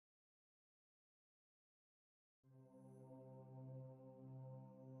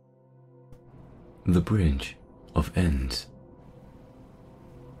The Bridge of Ends.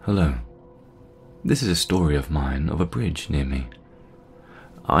 Hello. This is a story of mine of a bridge near me.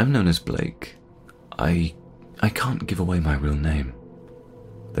 I'm known as Blake. I can't give away my real name.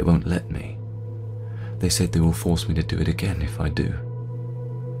 They won't let me. They said they will force me to do it again if I do.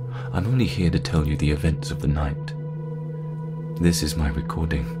 I'm only here to tell you the events of the night. This is my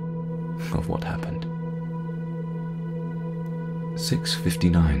recording of what happened.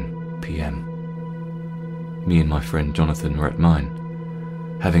 6:59 p.m. Me and my friend Jonathan were at mine,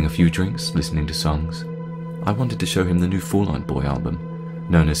 having a few drinks, listening to songs. I wanted to show him the new Fall Out Boy album,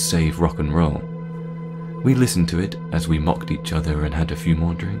 known as Save Rock and Roll. We listened to it as we mocked each other and had a few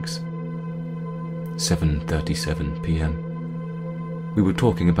more drinks. 7:37 p.m. We were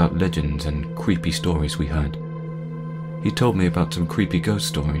talking about legends and creepy stories we heard. He told me about some creepy ghost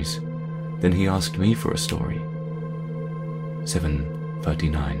stories. Then he asked me for a story.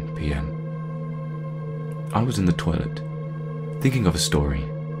 7:39 p.m. I was in the toilet, thinking of a story.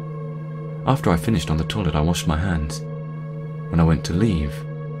 After I finished on the toilet, I washed my hands. When I went to leave,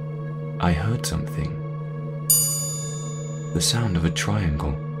 I heard something. The sound of a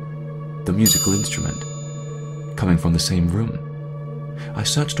triangle, the musical instrument, coming from the same room. I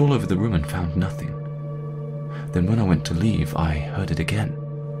searched all over the room and found nothing. Then when I went to leave, I heard it again.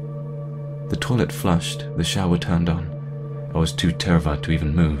 The toilet flushed, the shower turned on. I was too terrified to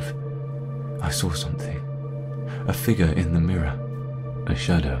even move. I saw something. A figure in the mirror. A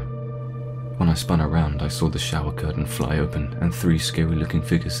shadow. When I spun around, I saw the shower curtain fly open and 3 scary-looking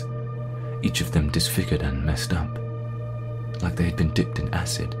figures, each of them disfigured and messed up, like they had been dipped in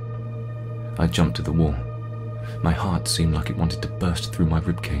acid. I jumped to the wall. My heart seemed like it wanted to burst through my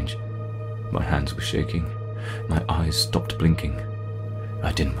ribcage. My hands were shaking. My eyes stopped blinking.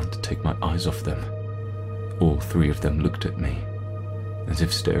 I didn't want to take my eyes off them. All 3 of them looked at me, as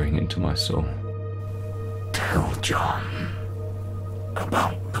if staring into my soul. "Tell John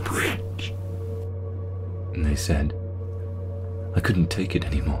about the bridge," they said. I couldn't take it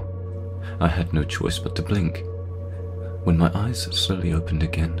anymore. I had no choice but to blink. When my eyes slowly opened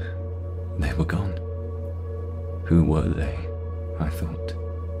again, they were gone. Who were they? I thought.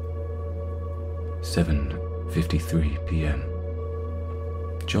 7:53 p.m.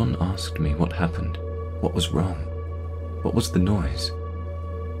 John asked me what happened, what was wrong, what was the noise.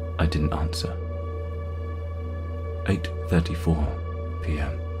 I didn't answer. 8:34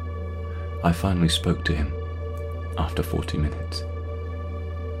 p.m. I finally spoke to him after 40 minutes.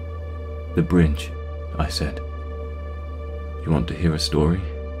 "The bridge," I said. "You want to hear a story?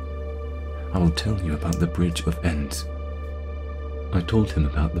 I will tell you about the Bridge of Ends." I told him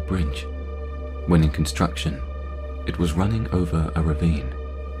about the bridge. When in construction, it was running over a ravine.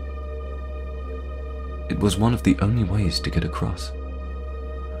 It was one of the only ways to get across.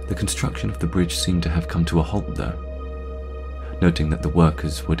 The construction of the bridge seemed to have come to a halt though, noting that the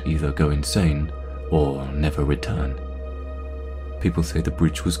workers would either go insane or never return. People say the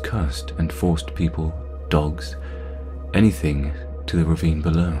bridge was cursed and forced people, dogs, anything to the ravine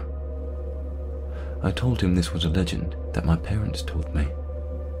below. I told him this was a legend that my parents told me.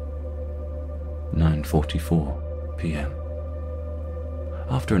 9:44 p.m.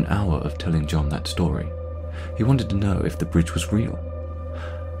 After an hour of telling John that story, he wanted to know if the bridge was real.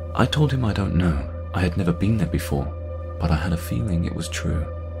 I told him I don't know. I had never been there before, but I had a feeling it was true.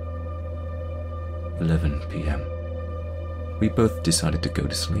 11 p.m. We both decided to go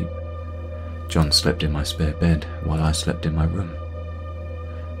to sleep. John slept in my spare bed while I slept in my room.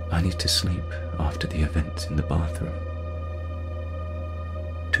 I need to sleep after the events in the bathroom.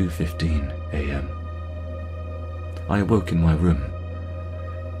 2:15 a.m. I awoke in my room,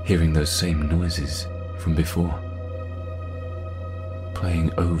 hearing those same noises from before,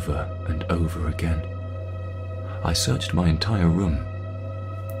 playing over and over again. I searched my entire room.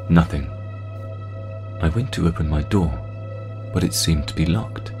 Nothing. I went to open my door, but it seemed to be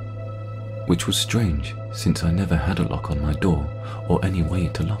locked, which was strange since I never had a lock on my door or any way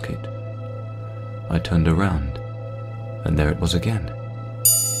to lock it. I turned around, and there it was again.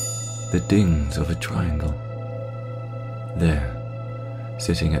 The dings of a triangle. There,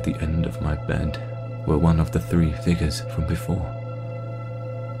 sitting at the end of my bed, were one of the 3 figures from before.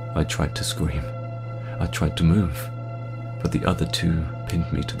 I tried to scream. I tried to move, but the other 2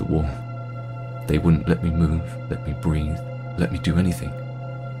 pinned me to the wall. They wouldn't let me move, let me breathe, let me do anything.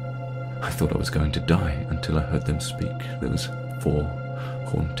 I thought I was going to die until I heard them speak those 4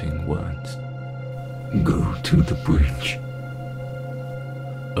 haunting words. "Go to the bridge."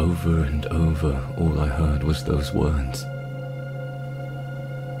 Over and over, all I heard was those words.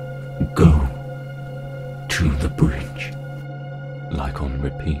 "Go to the bridge." Like on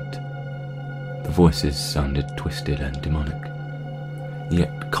repeat. The voices sounded twisted and demonic,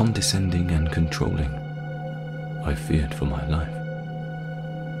 yet condescending and controlling. I feared for my life.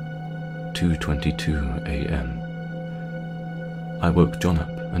 2:22 a.m. I woke John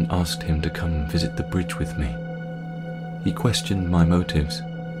up and asked him to come visit the bridge with me. He questioned my motives,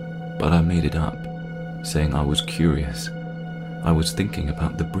 but I made it up, saying I was curious. I was thinking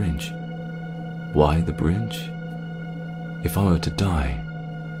about the bridge. Why the bridge? If I were to die,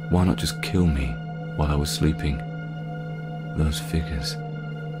 why not just kill me while I was sleeping? Those figures.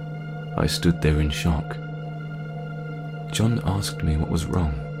 I stood there in shock. John asked me what was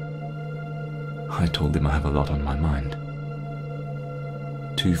wrong. I told him I have a lot on my mind.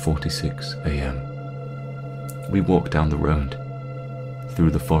 2:46 a.m. We walked down the road,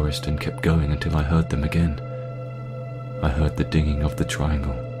 through the forest, and kept going until I heard them again. I heard the dinging of the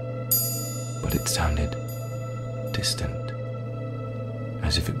triangle, but it sounded distant,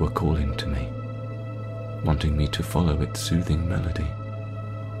 as if it were calling to me, wanting me to follow its soothing melody.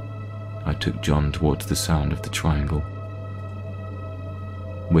 I took John towards the sound of the triangle,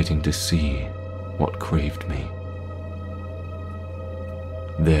 waiting to see what craved me.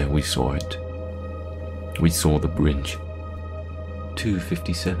 There we saw it. We saw the bridge.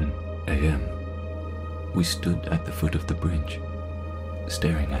 2:57 a.m. We stood at the foot of the bridge,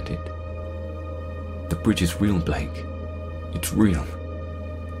 staring at it. The bridge is real, Blake. It's real.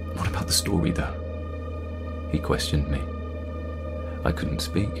 What about the story, though? He questioned me. I couldn't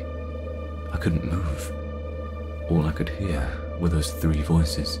speak. I couldn't move. All I could hear were those three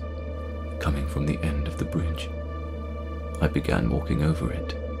voices coming from the end of the bridge. I began walking over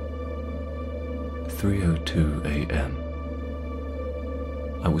it. 3:02 a.m.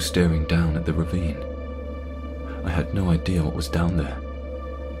 I was staring down at the ravine. I had no idea what was down there.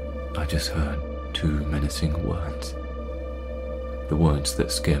 I just heard two menacing words. The words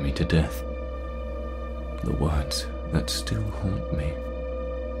that scare me to death. The words that still haunt me.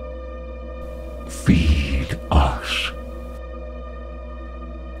 Feed us.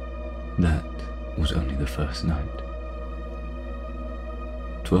 That was only the first night.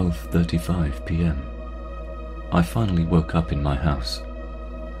 12:35 p.m. I finally woke up in my house.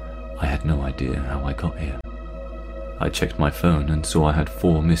 I had no idea how I got here. I checked my phone and saw I had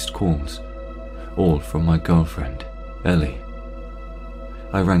 4 missed calls, all from my girlfriend, Ellie.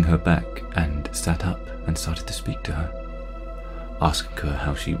 I rang her back and sat up and started to speak to her, asking her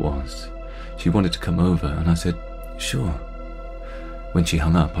how she was. She wanted to come over and I said, sure. When she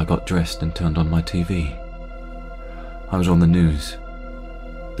hung up, I got dressed and turned on my TV. I was on the news.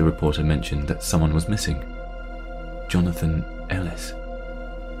 The reporter mentioned that someone was missing. Jonathan Ellis,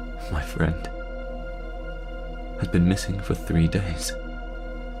 my friend, had been missing for 3 days.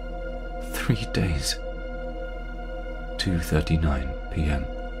 3 days. 2:39 p.m.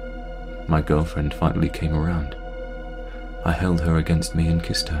 My girlfriend finally came around. I held her against me and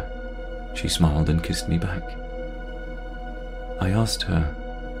kissed her. She smiled and kissed me back. I asked her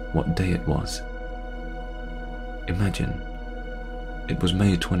what day it was. Imagine, it was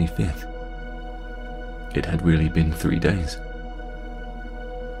May 25th. It had really been 3 days.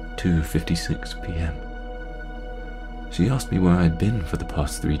 2:56 p.m. She asked me where I had been for the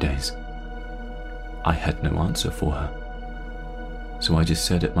past 3 days. I had no answer for her, so I just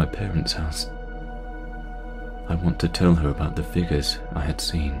said at my parents' house. I want to tell her about the figures I had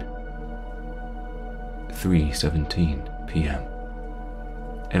seen. 3:17 p.m.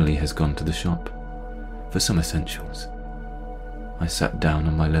 Ellie has gone to the shop for some essentials. I sat down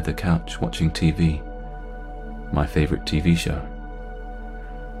on my leather couch watching TV, my favorite TV show.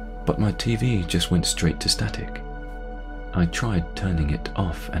 But my TV just went straight to static. I tried turning it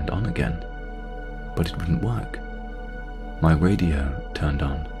off and on again, but it wouldn't work. My radio turned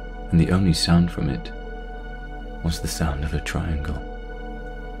on, and the only sound from it was the sound of a triangle.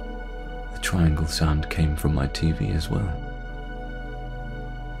 The triangle sound came from my TV as well.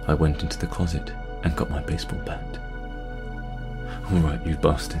 I went into the closet and got my baseball bat. All right, you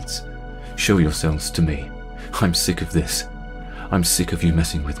bastards, show yourselves to me. I'm sick of this. I'm sick of you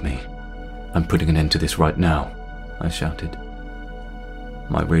messing with me. I'm putting an end to this right now, I shouted.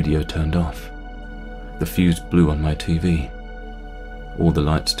 My radio turned off. The fuse blew on my TV. All the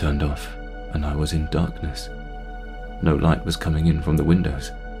lights turned off, and I was in darkness. No light was coming in from the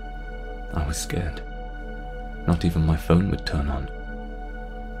windows. I was scared. Not even my phone would turn on,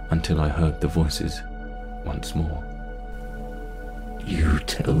 until I heard the voices once more. You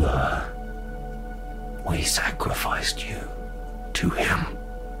tell her we sacrificed you to him.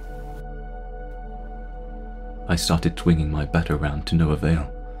 I started swinging my bat around to no avail.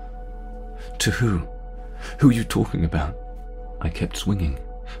 To who? Who are you talking about? I kept swinging,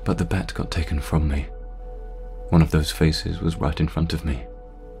 But the bat got taken from me. One of those faces was right in front of me.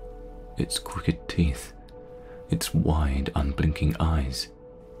 Its crooked teeth, its wide, unblinking eyes,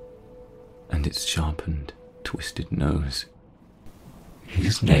 and its sharpened, twisted nose.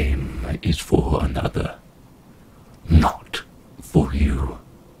 His name is for another, not for you.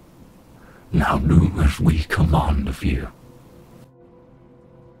 Now do as we command of you.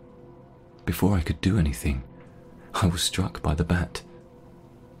 Before I could do anything, I was struck by the bat.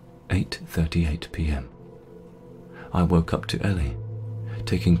 8:38 p.m. I woke up to Ellie,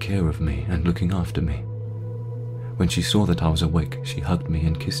 taking care of me and looking after me. When she saw that I was awake, she hugged me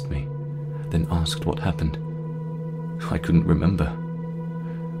and kissed me, then asked what happened. I couldn't remember,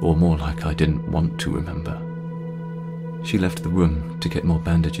 or more like I didn't want to remember. She left the room to get more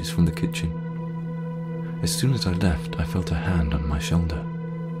bandages from the kitchen. As soon as I left, I felt a hand on my shoulder.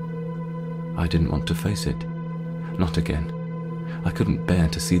 I didn't want to face it. Not again. I couldn't bear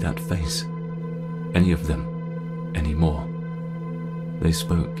to see that face. Any of them. Anymore. They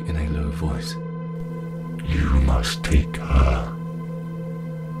spoke in a low voice. You must take her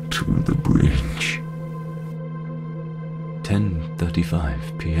to the bridge.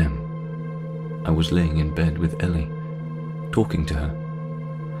 10:35 p.m. I was laying in bed with Ellie, talking to her.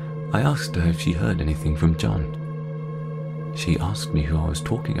 I asked her if she heard anything from John. She asked me who I was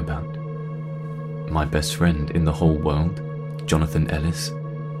talking about. My best friend in the whole world, Jonathan Ellis.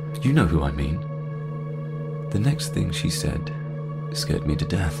 You know who I mean. The next thing she said scared me to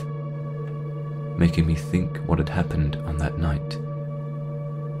death, making me think what had happened on that night.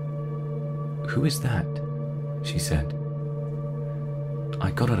 "Who is that?" she said.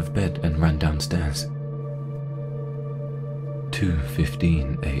 I got out of bed and ran downstairs.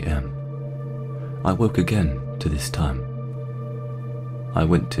 2:15 a.m. I woke again to this time. I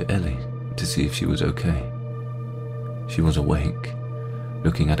went to Ellie to see if she was okay. She was awake,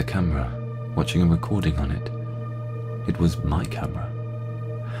 looking at a camera, watching a recording on it. It was my camera.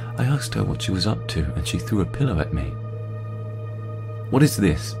 I asked her what she was up to, and she threw a pillow at me. "What is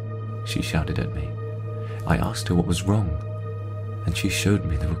this?" she shouted at me. I asked her what was wrong, and she showed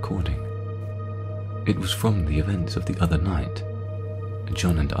me the recording. It was from the events of the other night.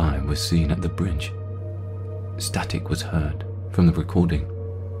 John and I were seen at the bridge. Static was heard from the recording,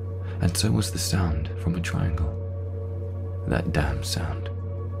 and so was the sound from a triangle. That damn sound,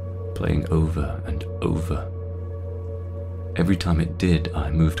 playing over and over. Every time it did,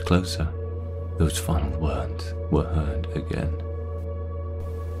 I moved closer. Those final words were heard again.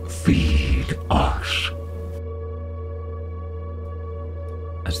 Feed us.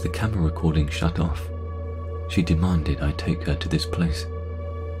 As the camera recording shut off, she demanded I take her to this place,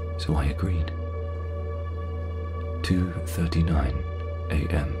 so I agreed. 2:39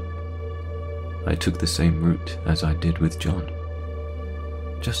 a.m. I took the same route as I did with John.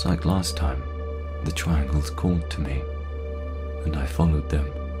 Just like last time, the triangles called to me, and I followed them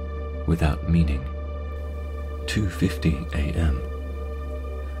without meaning. 2:50 a.m.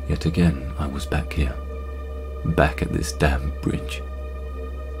 Yet again I was back here, back at this damn bridge.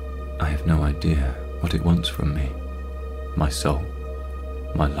 I have no idea what it wants from me. My soul,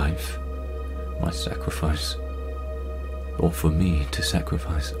 my life, my sacrifice, or for me to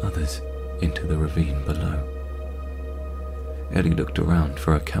sacrifice others into the ravine below. Ellie looked around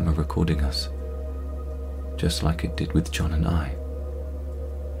for a camera recording us, just like it did with John and I.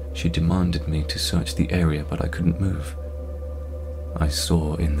 She demanded me to search the area, but I couldn't move. I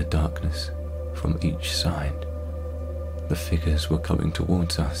saw in the darkness from each side. The figures were coming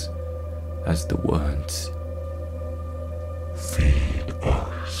towards us as the words, "Feed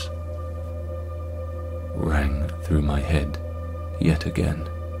us," rang through my head yet again.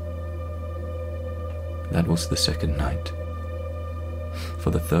 That was the second night.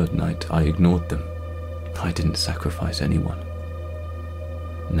 For the third night, I ignored them. I didn't sacrifice anyone.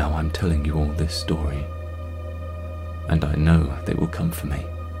 Now I'm telling you all this story, and I know they will come for me.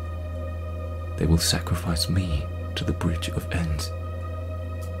 They will sacrifice me to the Bridge of Ends.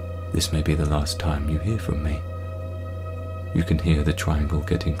 This may be the last time you hear from me. You can hear the triangle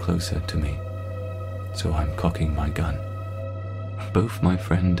getting closer to me, so I'm cocking my gun. Both my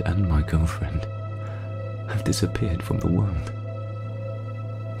friend and my girlfriend have disappeared from the world.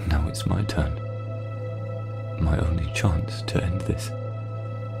 Now it's my turn. My only chance to end this.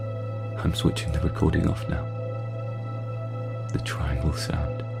 I'm switching the recording off now. The triangle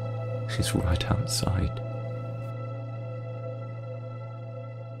sound is right outside.